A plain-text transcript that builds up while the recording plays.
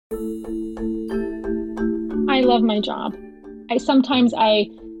I love my job. Sometimes I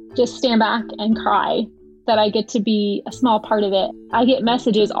just stand back and cry that I get to be a small part of it. I get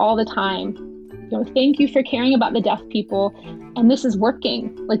messages all the time. Thank you for caring about the deaf people. And this is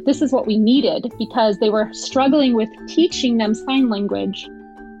working. Like, this is what we needed because they were struggling with teaching them sign language.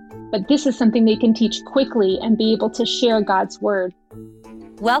 But this is something they can teach quickly and be able to share God's word.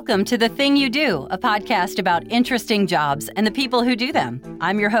 Welcome to The Thing You Do, a podcast about interesting jobs and the people who do them.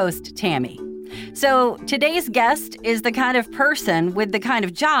 I'm your host, Tammy. So today's guest is the kind of person with the kind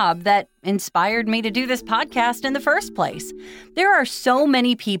of job that inspired me to do this podcast in the first place. There are so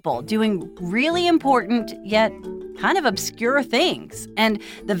many people doing really important yet kind of obscure things, and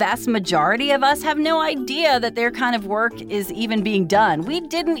the vast majority of us have no idea that their kind of work is even being done. We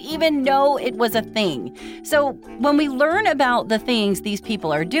didn't even know it was a thing. So when we learn about the things these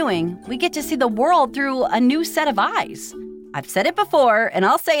people are doing, we get to see the world through a new set of eyes. I've said it before, and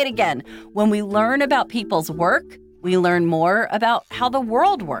I'll say it again. When we learn about people's work, we learn more about how the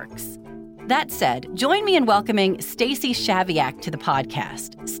world works. That said, join me in welcoming Stacy Shaviak to the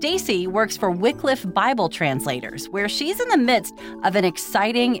podcast. Stacy works for Wycliffe Bible Translators, where she's in the midst of an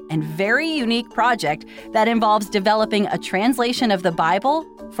exciting and very unique project that involves developing a translation of the Bible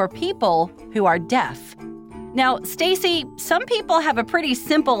for people who are deaf. Now, Stacy, some people have a pretty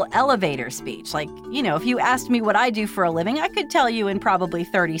simple elevator speech. Like, if you asked me what I do for a living, I could tell you in probably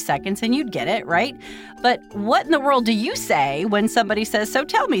 30 seconds and you'd get it, right? But what in the world do you say when somebody says, "So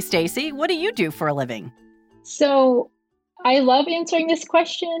tell me, Stacy, what do you do for a living?" So I love answering this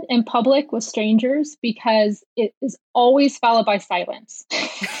question in public with strangers because it is always followed by silence.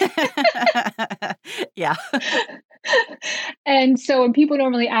 Yeah. And so when people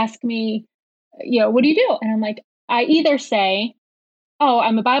normally ask me, what do you do? And I'm like, I either say, oh,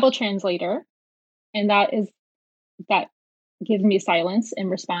 I'm a Bible translator. And that gives me silence in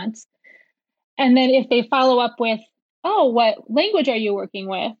response. And then if they follow up with, oh, what language are you working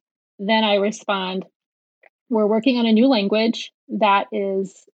with? Then I respond, we're working on a new language that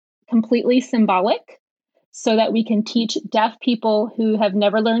is completely symbolic so that we can teach deaf people who have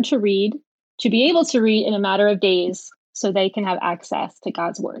never learned to read to be able to read in a matter of days so they can have access to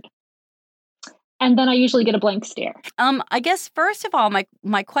God's word. And then I usually get a blank stare. I guess, first of all,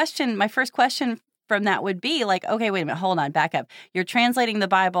 my first question from that would be like, okay, wait a minute, hold on, back up. You're translating the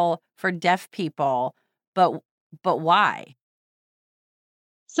Bible for deaf people, but why?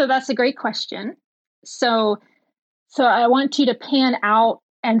 So that's a great question. So I want you to pan out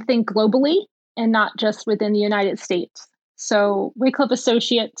and think globally and not just within the United States. So Wycliffe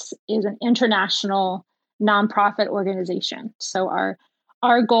Associates is an international nonprofit organization. So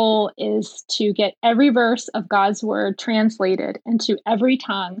our goal is to get every verse of God's word translated into every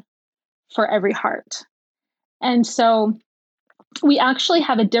tongue for every heart. And so we actually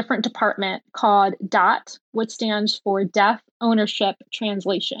have a different department called DOT, which stands for Deaf Ownership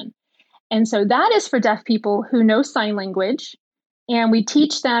Translation. And so that is for deaf people who know sign language. And we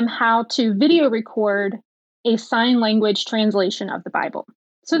teach them how to video record a sign language translation of the Bible.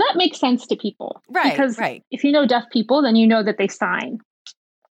 So that makes sense to people. Right. Because if you know deaf people, then you know that they sign.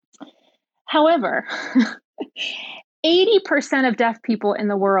 However, 80% of deaf people in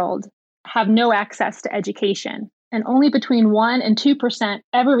the world have no access to education, and only between 1% and 2%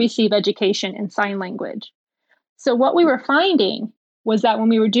 ever receive education in sign language. So what we were finding was that when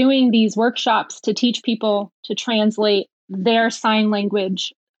we were doing these workshops to teach people to translate their sign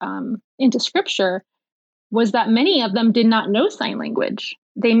language into scripture, was that many of them did not know sign language.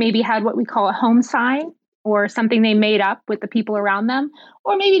 They maybe had what we call a home sign, or something they made up with the people around them,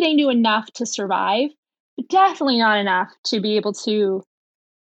 or maybe they knew enough to survive, but definitely not enough to be able to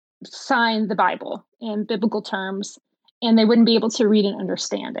sign the Bible in biblical terms, and they wouldn't be able to read and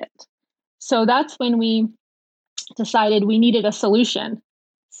understand it. So that's when we decided we needed a solution.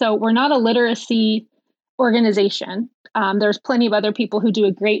 So we're not a literacy organization. There's plenty of other people who do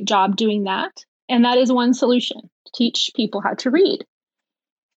a great job doing that, and that is one solution, to teach people how to read.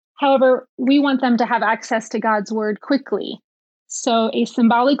 However, we want them to have access to God's word quickly. So a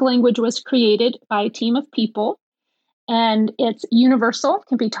symbolic language was created by a team of people, and it's universal,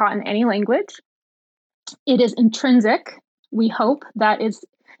 can be taught in any language. It is intrinsic. We hope that it's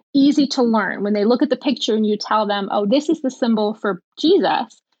easy to learn. When they look at the picture and you tell them, oh, this is the symbol for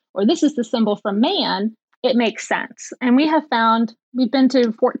Jesus, or this is the symbol for man, it makes sense. And we have found, we've been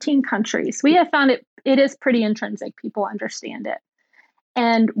to 14 countries. We have found it is pretty intrinsic. People understand it.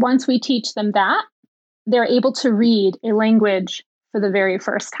 And once we teach them that, they're able to read a language for the very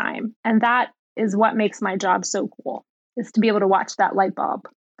first time. And that is what makes my job so cool, is to be able to watch that light bulb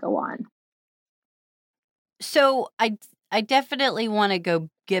go on. So I definitely want to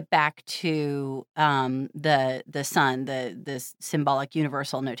get back to the sun, the symbolic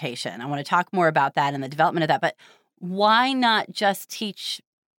universal notation. I want to talk more about that and the development of that. But why not just teach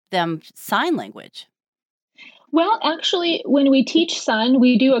them sign language? Well, actually, when we teach Sun,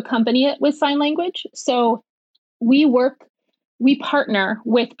 we do accompany it with sign language. So we partner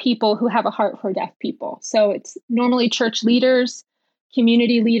with people who have a heart for deaf people. So it's normally church leaders,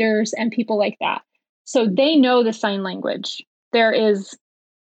 community leaders, and people like that. So they know the sign language. There is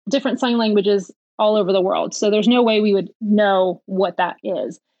different sign languages all over the world. So there's no way we would know what that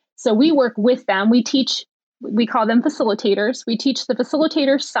is. So we work with them. We call them facilitators. We teach the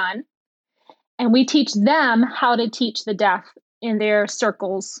facilitator Sun, and we teach them how to teach the deaf in their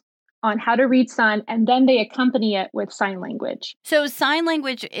circles on how to read Sun, and then they accompany it with sign language. So sign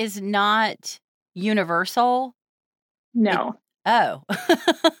language is not universal? No. Oh.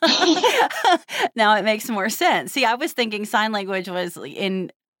 Now it makes more sense. See, I was thinking sign language was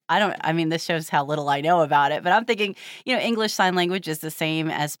this shows how little I know about it, but I'm thinking, English Sign Language is the same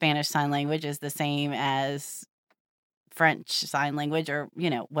as Spanish Sign Language, is the same as French Sign Language, or,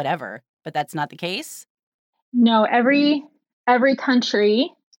 whatever. But that's not the case? No, every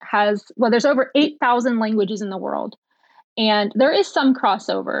country there's over 8,000 languages in the world. And there is some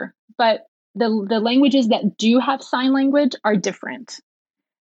crossover, but the languages that do have sign language are different.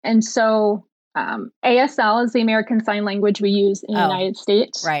 And so ASL is the American Sign Language we use in the United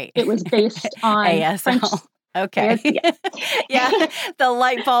States. Right. It was based on ASL. French. Okay. Yeah, the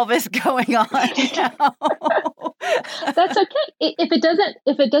light bulb is going on now. That's okay.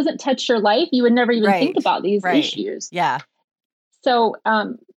 If it doesn't touch your life, you would never even think about these issues. Yeah. So,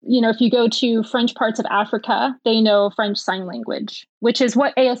 if you go to French parts of Africa, they know French Sign Language, which is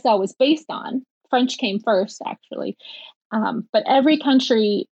what ASL was based on. French came first, actually. But every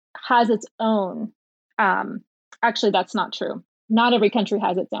country has its own. Actually, that's not true. Not every country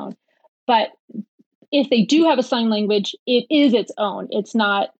has its own. But if they do have a sign language, it is its own. It's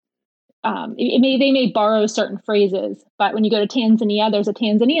not. They may borrow certain phrases, but when you go to Tanzania, there's a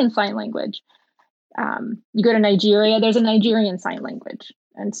Tanzanian sign language. You go to Nigeria, there's a Nigerian sign language.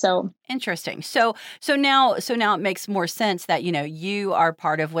 And so interesting. So now it makes more sense that, you are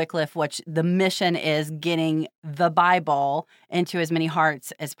part of Wycliffe, which the mission is getting the Bible into as many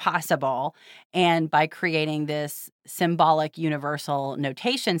hearts as possible. And by creating this symbolic universal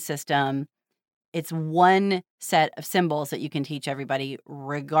notation system, it's one set of symbols that you can teach everybody,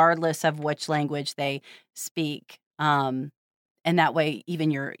 regardless of which language they speak. And that way, even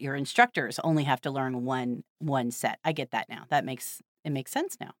your instructors only have to learn one set. I get that now. It makes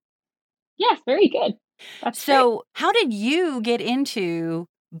sense now. Yes, very good. That's so great. How did you get into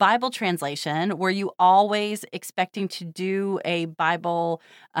Bible translation? Were you always expecting to do a Bible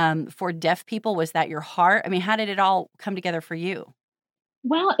for deaf people? Was that your heart? I mean, how did it all come together for you?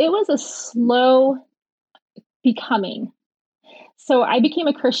 Well, it was a slow becoming. So I became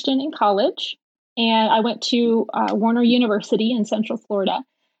a Christian in college, and I went to Warner University in Central Florida.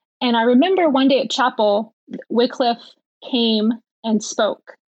 And I remember one day at chapel, Wycliffe came and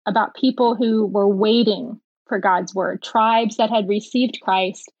spoke about people who were waiting for God's word, tribes that had received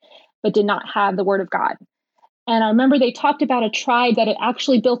Christ but did not have the word of God. And I remember they talked about a tribe that had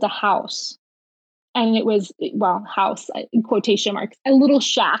actually built a house. And it was, house in quotation marks, a little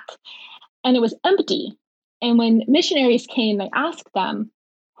shack, and it was empty. And when missionaries came, they asked them,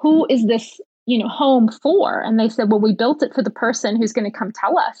 who is this, home for? And they said, well, we built it for the person who's going to come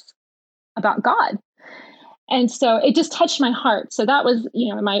tell us about God. And so it just touched my heart. So that was,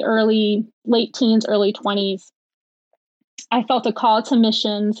 in my late teens, early 20s. I felt a call to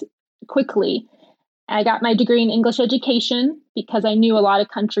missions quickly. I got my degree in English education because I knew a lot of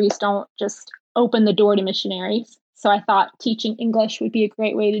countries don't just open the door to missionaries. So I thought teaching English would be a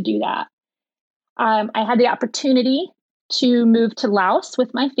great way to do that. I had the opportunity to move to Laos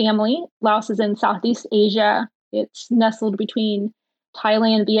with my family. Laos is in Southeast Asia. It's nestled between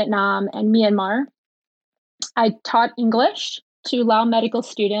Thailand, Vietnam, and Myanmar. I taught English to Lao medical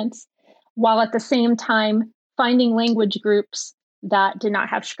students while at the same time finding language groups that did not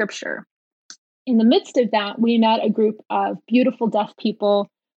have scripture. In the midst of that, we met a group of beautiful deaf people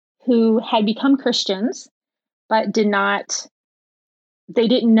who had become Christians, but didn't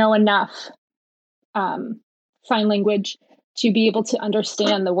know enough sign language to be able to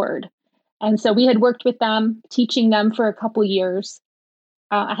understand the word. And so we had worked with them, teaching them for a couple years.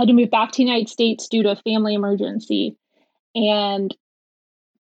 I had to move back to the United States due to a family emergency. And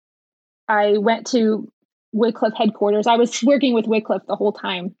I went to Wycliffe headquarters. I was working with Wycliffe the whole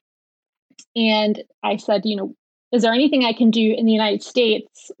time. And I said, is there anything I can do in the United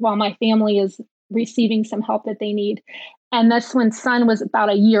States while my family is receiving some help that they need. And that's when Sun was about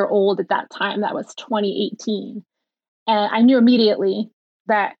a year old at that time. That was 2018. And I knew immediately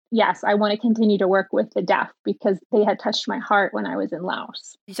that, yes, I want to continue to work with the deaf because they had touched my heart when I was in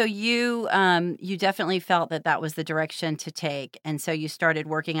Laos. So you definitely felt that that was the direction to take. And so you started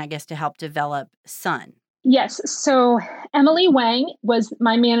working, I guess, to help develop Sun. Yes. So Emily Wang was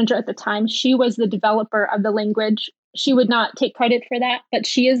my manager at the time. She was the developer of the language. She would not take credit for that, but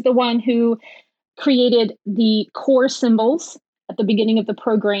she is the one who created the core symbols at the beginning of the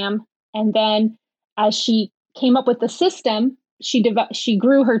program. And then as she came up with the system, she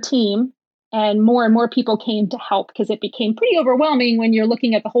grew her team, and more people came to help because it became pretty overwhelming when you're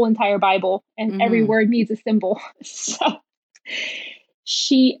looking at the whole entire Bible and every word needs a symbol. So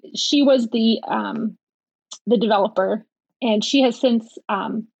she was the developer, and she has since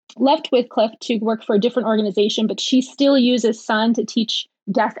left Wycliffe to work for a different organization, but she still uses Sun to teach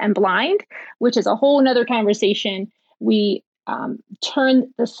deaf and blind, which is a whole nother conversation. We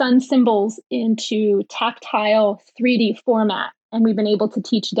turn the Sun symbols into tactile 3D format, and we've been able to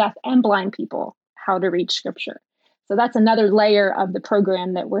teach deaf and blind people how to read scripture. So that's another layer of the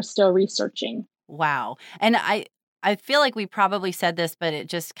program that we're still researching. Wow. And I feel like we probably said this, but it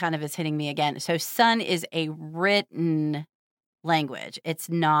just kind of is hitting me again. So Sun is a written language. It's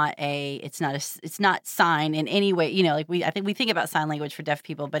not sign in any way, like I think we think about sign language for deaf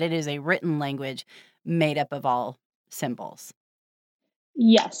people, but it is a written language made up of all symbols.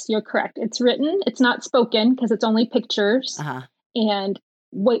 Yes, you're correct. It's written. It's not spoken because it's only pictures. Uh-huh. And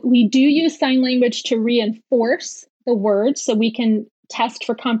what we do use sign language to reinforce the words so we can test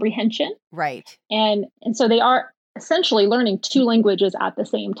for comprehension. Right. And so they are essentially learning two languages at the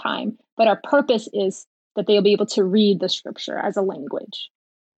same time. But our purpose is that they'll be able to read the scripture as a language.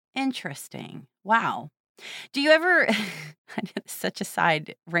 Interesting. Wow. Do you ever, such a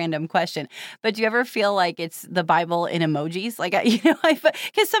side random question, but do you ever feel like it's the Bible in emojis? Like,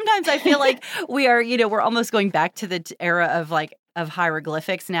 because sometimes I feel like we are, we're almost going back to the era of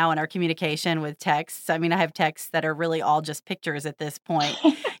hieroglyphics now in our communication with texts. I mean, I have texts that are really all just pictures at this point,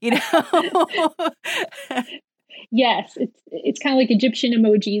 Yes, it's kind of like Egyptian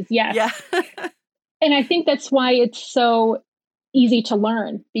emojis. Yes. Yeah. And I think that's why it's so easy to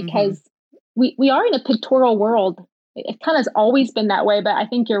learn, because we are in a pictorial world. It kind of has always been that way, but I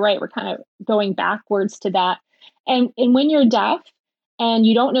think you're right. We're kind of going backwards to that. And when you're deaf and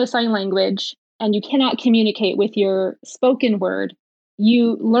you don't know sign language and you cannot communicate with your spoken word,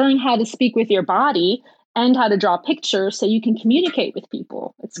 you learn how to speak with your body and how to draw pictures so you can communicate with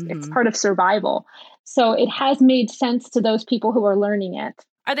people. It's part of survival. So it has made sense to those people who are learning it.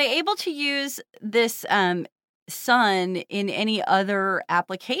 Are they able to use this Sun in any other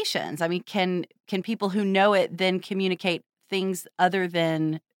applications? I mean, can people who know it then communicate things other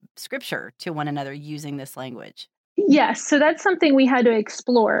than scripture to one another using this language? Yes, so that's something we had to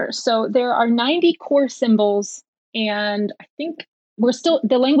explore. So there are 90 core symbols, and I think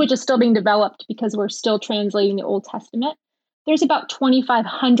the language is still being developed because we're still translating the Old Testament. There's about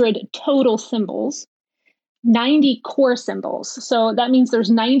 2,500 total symbols, 90 core symbols. So that means there's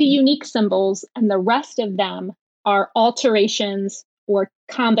 90 unique symbols, and the rest of them are alterations or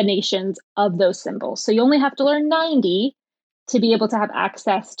combinations of those symbols. So you only have to learn 90 to be able to have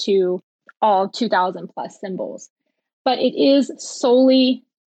access to all 2,000 plus symbols. But it is solely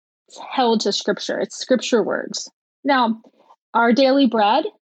held to scripture. It's scripture words. Now, Our Daily Bread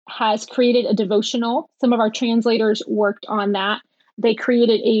has created a devotional. Some of our translators worked on that. They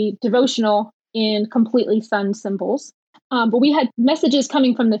created a devotional in completely Sun symbols. But we had messages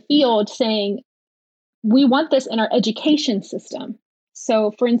coming from the field saying, we want this in our education system.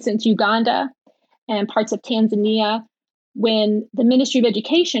 So, for instance, Uganda and parts of Tanzania, when the Ministry of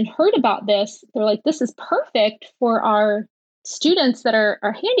Education heard about this, they're like, this is perfect for our students that are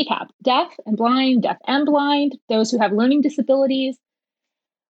handicapped, deaf and blind, those who have learning disabilities.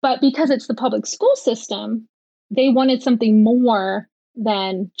 But because it's the public school system, they wanted something more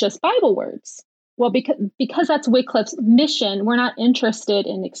than just Bible words. Well, because that's Wycliffe's mission, we're not interested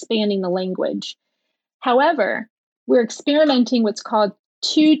in expanding the language. However, we're experimenting what's called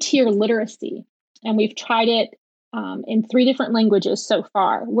two-tier literacy, and we've tried it in 3 different languages so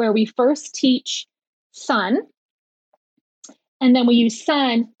far, where we first teach Sun, and then we use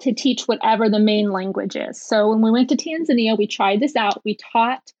Sun to teach whatever the main language is. So when we went to Tanzania, we tried this out. We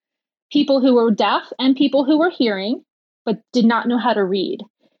taught people who were deaf and people who were hearing, but did not know how to read.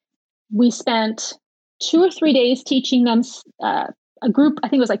 We spent 2 or 3 days teaching them a group, I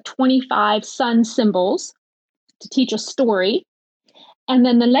think it was like 25 Sun symbols to teach a story. And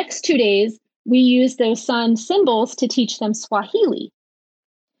then the next 2 days, we used those Sun symbols to teach them Swahili.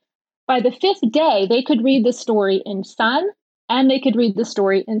 by the fifth day, they could read the story in San and they could read the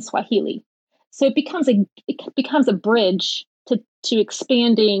story in Swahili. So it becomes a bridge to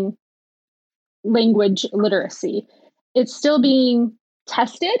expanding language literacy. It's still being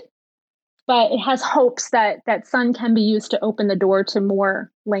tested, but it has hopes that San can be used to open the door to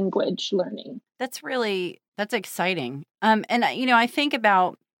more language learning. That's exciting. And I think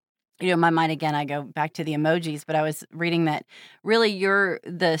about, my mind again, I go back to the emojis, but I was reading that really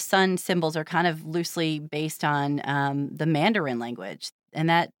the sun symbols are kind of loosely based on the Mandarin language. And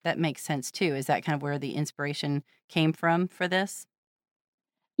that makes sense too. Is that kind of where the inspiration came from for this?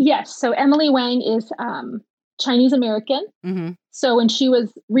 Yes. So Emily Wang is Chinese American. Mm-hmm. So when she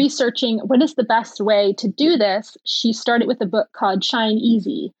was researching what is the best way to do this, she started with a book called Shine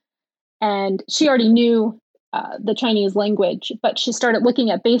Easy. And she already knew the Chinese language, but she started looking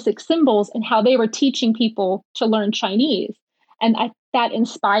at basic symbols and how they were teaching people to learn Chinese. And that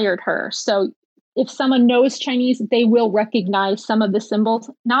inspired her. So if someone knows Chinese, they will recognize some of the symbols,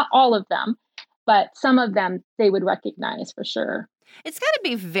 not all of them, but some of them they would recognize for sure. It's got to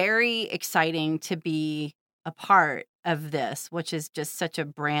be very exciting to be a part of this, which is just such a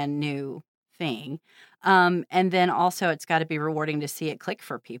brand new thing. And then also it's got to be rewarding to see it click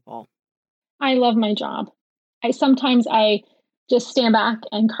for people. I love my job. Sometimes I just stand back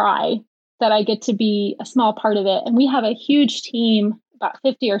and cry that I get to be a small part of it. And we have a huge team, about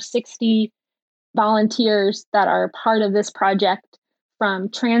 50 or 60 volunteers that are part of this project, from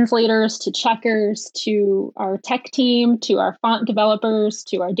translators to checkers to our tech team, to our font developers,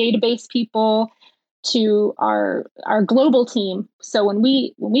 to our database people, to our global team. So when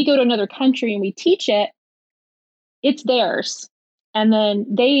we go to another country and we teach it, it's theirs. And then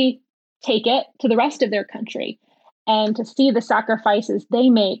they take it to the rest of their country. And to see the sacrifices they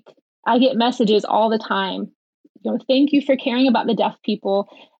make, I get messages all the time. Thank you for caring about the deaf people.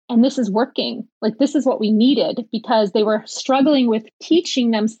 And this is working. Like, this is what we needed, because they were struggling with teaching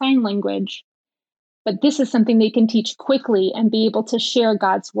them sign language. But this is something they can teach quickly and be able to share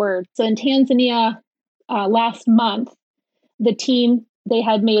God's word. So in Tanzania last month, the team, they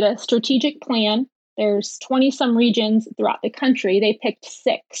had made a strategic plan. There's 20 some regions throughout the country. They picked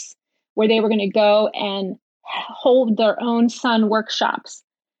 6 where they were going to go and hold their own Sun workshops.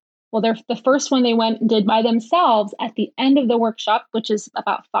 Well, the first one they went and did by themselves. At the end of the workshop, which is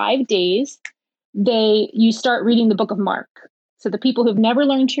about 5 days, you start reading the book of Mark. So the people who've never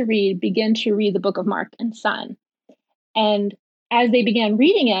learned to read begin to read the book of Mark in Sun. And as they began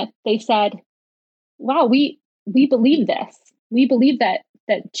reading it, they said, wow, we believe this. We believe that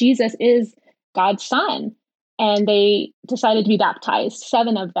Jesus is God's son. And they decided to be baptized,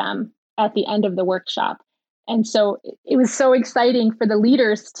 7 of them, at the end of the workshop. And so it was so exciting for the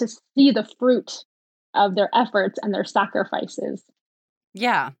leaders to see the fruit of their efforts and their sacrifices.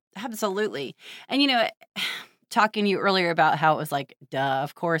 Yeah, absolutely. And, talking to you earlier about how it was like, duh,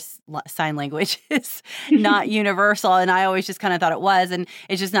 of course, sign language is not universal. And I always just kind of thought it was. And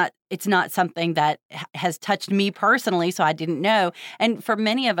it's not something that has touched me personally. So I didn't know. And for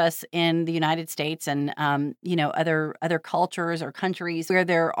many of us in the United States and, other cultures or countries where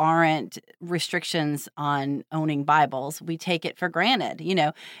there aren't restrictions on owning Bibles, we take it for granted.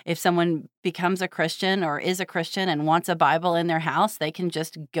 If someone becomes a Christian or is a Christian and wants a Bible in their house, they can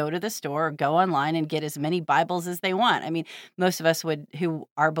just go to the store or go online and get as many Bibles as they want. I mean, most of us who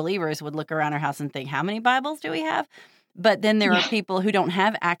are believers would look around our house and think, how many Bibles do we have? But then there are people who don't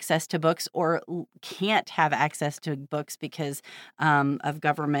have access to books or can't have access to books because of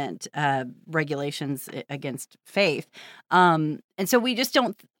government regulations against faith. And so we just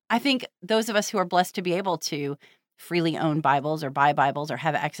don't, I think those of us who are blessed to be able to freely own Bibles or buy Bibles or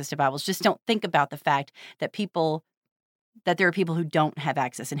have access to Bibles just don't think about the fact that there are people who don't have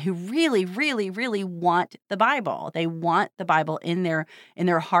access and who really, really, really want the Bible. They want the Bible in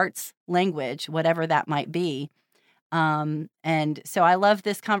their heart's language, whatever that might be. And so I love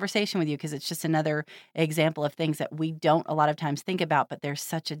this conversation with you because it's just another example of things that we don't a lot of times think about, but there's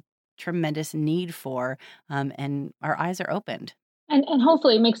such a tremendous need for, and our eyes are opened. And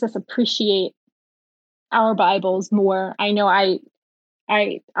hopefully it makes us appreciate our Bibles more. I know I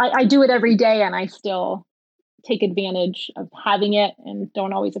do it every day, and I still take advantage of having it and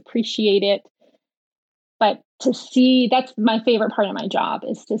don't always appreciate it. But to see, that's my favorite part of my job,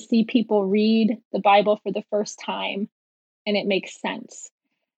 is to see people read the Bible for the first time and it makes sense.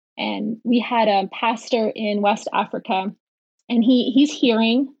 And we had a pastor in West Africa, and he's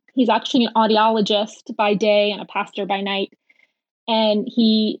hearing. He's actually an audiologist by day and a pastor by night. And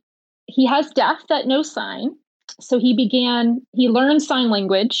he has deaf that knows sign. So he learned sign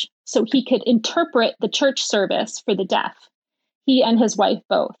language so he could interpret the church service for the deaf, he and his wife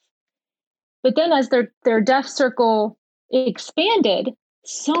both. But then as their deaf circle expanded,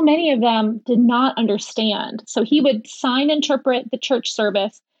 so many of them did not understand. So he would sign interpret the church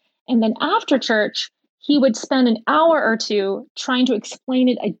service. And then after church, he would spend an hour or two trying to explain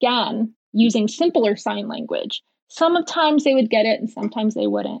it again using simpler sign language. Sometimes they would get it and sometimes they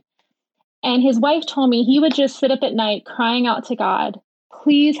wouldn't. And his wife told me he would just sit up at night crying out to God,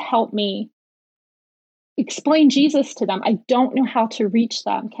 please help me explain Jesus to them. I don't know how to reach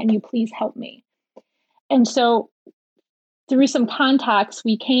them. Can you please help me? And so through some contacts,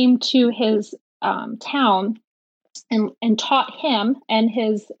 we came to his town and taught him and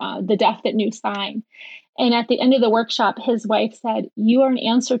the deaf that knew sign. And at the end of the workshop, his wife said, you are an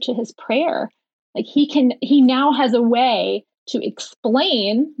answer to his prayer. Like he now has a way to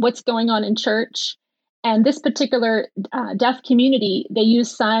explain what's going on in church. And this particular deaf community, they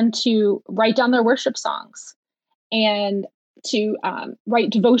use sign to write down their worship songs and to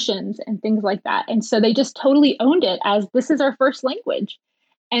write devotions and things like that. And so they just totally owned it as this is our first language.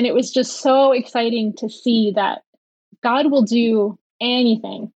 And it was just so exciting to see that God will do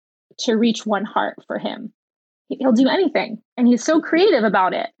anything to reach one heart for him. He'll do anything. And he's so creative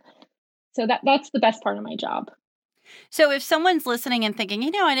about it. So that's the best part of my job. So if someone's listening and thinking,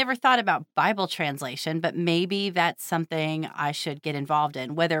 I never thought about Bible translation, but maybe that's something I should get involved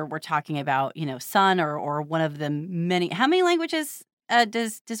in, whether we're talking about, Son or one of the many. How many languages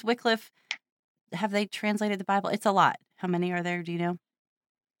does Wycliffe have they translated the Bible? It's a lot. How many are there? Do you know?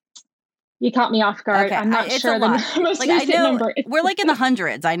 You caught me off guard. Okay. I'm not sure the most recent number. We're like in the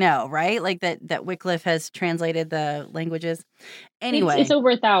hundreds, I know, right? Like that Wycliffe has translated the languages. Anyway. It's over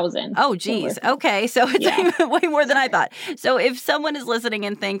 1,000. Oh, geez. Okay. So it's even way more than I thought. So if someone is listening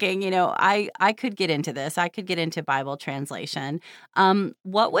and thinking, I could get into this, I could get into Bible translation,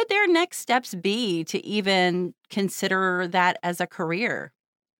 what would their next steps be to even consider that as a career?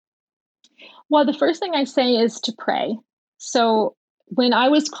 Well, the first thing I say is to pray. So when I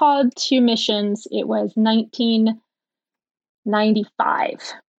was called to missions, it was 1995.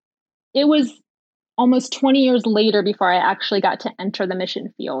 It was almost 20 years later before I actually got to enter the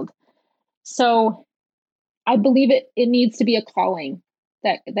mission field. So I believe it needs to be a calling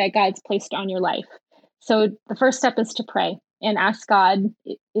that God's placed on your life. So the first step is to pray and ask God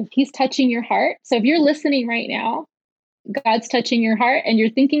if he's touching your heart. So if you're listening right now, God's touching your heart and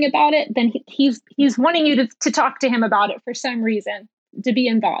you're thinking about it, then he's wanting you to talk to him about it for some reason, to be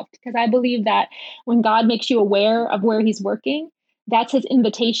involved. Because I believe that when God makes you aware of where he's working, that's his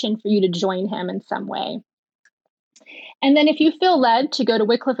invitation for you to join him in some way. And then if you feel led to go to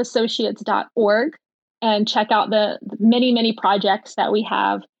wycliffeassociates.org and check out the many, many projects that we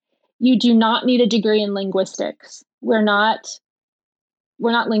have, you do not need a degree in linguistics. We're not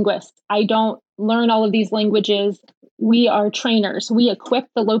linguists. I don't learn all of these languages. We are trainers. We equip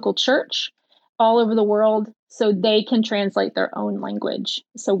the local church all over the world so they can translate their own language.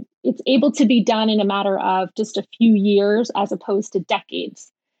 So it's able to be done in a matter of just a few years as opposed to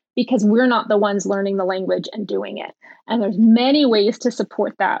decades, because we're not the ones learning the language and doing it. And there's many ways to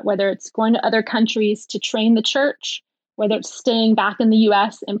support that, whether it's going to other countries to train the church, whether it's staying back in the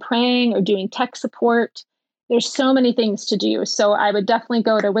US and praying or doing tech support. There's so many things to do. So I would definitely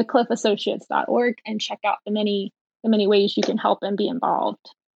go to wycliffeassociates.org and check out the many ways you can help and be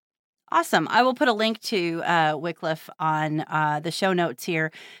involved. Awesome. I will put a link to Wycliffe on the show notes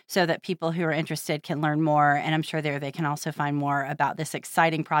here so that people who are interested can learn more. And I'm sure there they can also find more about this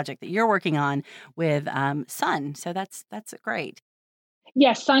exciting project that you're working on with Sun. So that's great.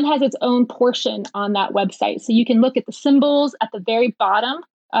 Yes, Sun has its own portion on that website. So you can look at the symbols at the very bottom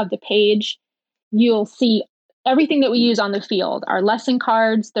of the page. You'll see everything that we use on the field, our lesson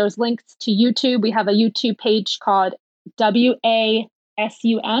cards. There's links to YouTube. We have a YouTube page called WASUN.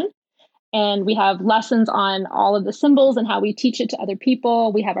 And we have lessons on all of the symbols and how we teach it to other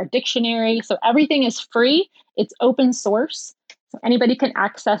people. We have our dictionary. So everything is free. It's open source. So anybody can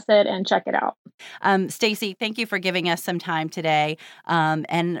access it and check it out. Stacy, thank you for giving us some time today.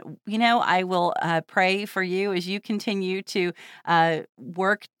 And, I will pray for you as you continue to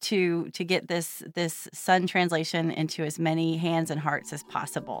work to get this Sun translation into as many hands and hearts as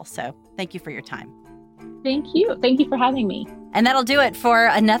possible. So thank you for your time. Thank you. Thank you for having me. And that'll do it for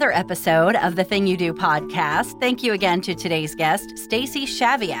another episode of the Thing You Do podcast. Thank you again to today's guest, Stacy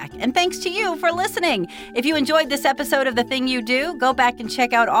Shaviak. And thanks to you for listening. If you enjoyed this episode of The Thing You Do, go back and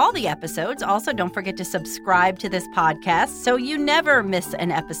check out all the episodes. Also, don't forget to subscribe to this podcast so you never miss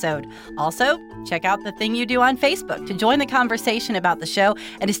an episode. Also, check out The Thing You Do on Facebook to join the conversation about the show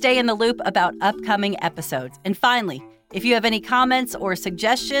and to stay in the loop about upcoming episodes. And finally, If you have any comments or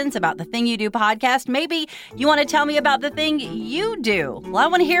suggestions about the Thing You Do podcast, maybe you want to tell me about the thing you do. Well, I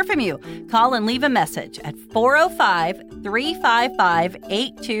want to hear from you. Call and leave a message at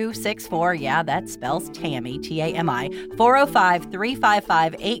 405-355-8264. Yeah, that spells Tammy, T-A-M-I,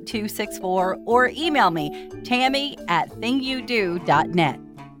 405-355-8264, or email me, Tammy@thingyoudo.net.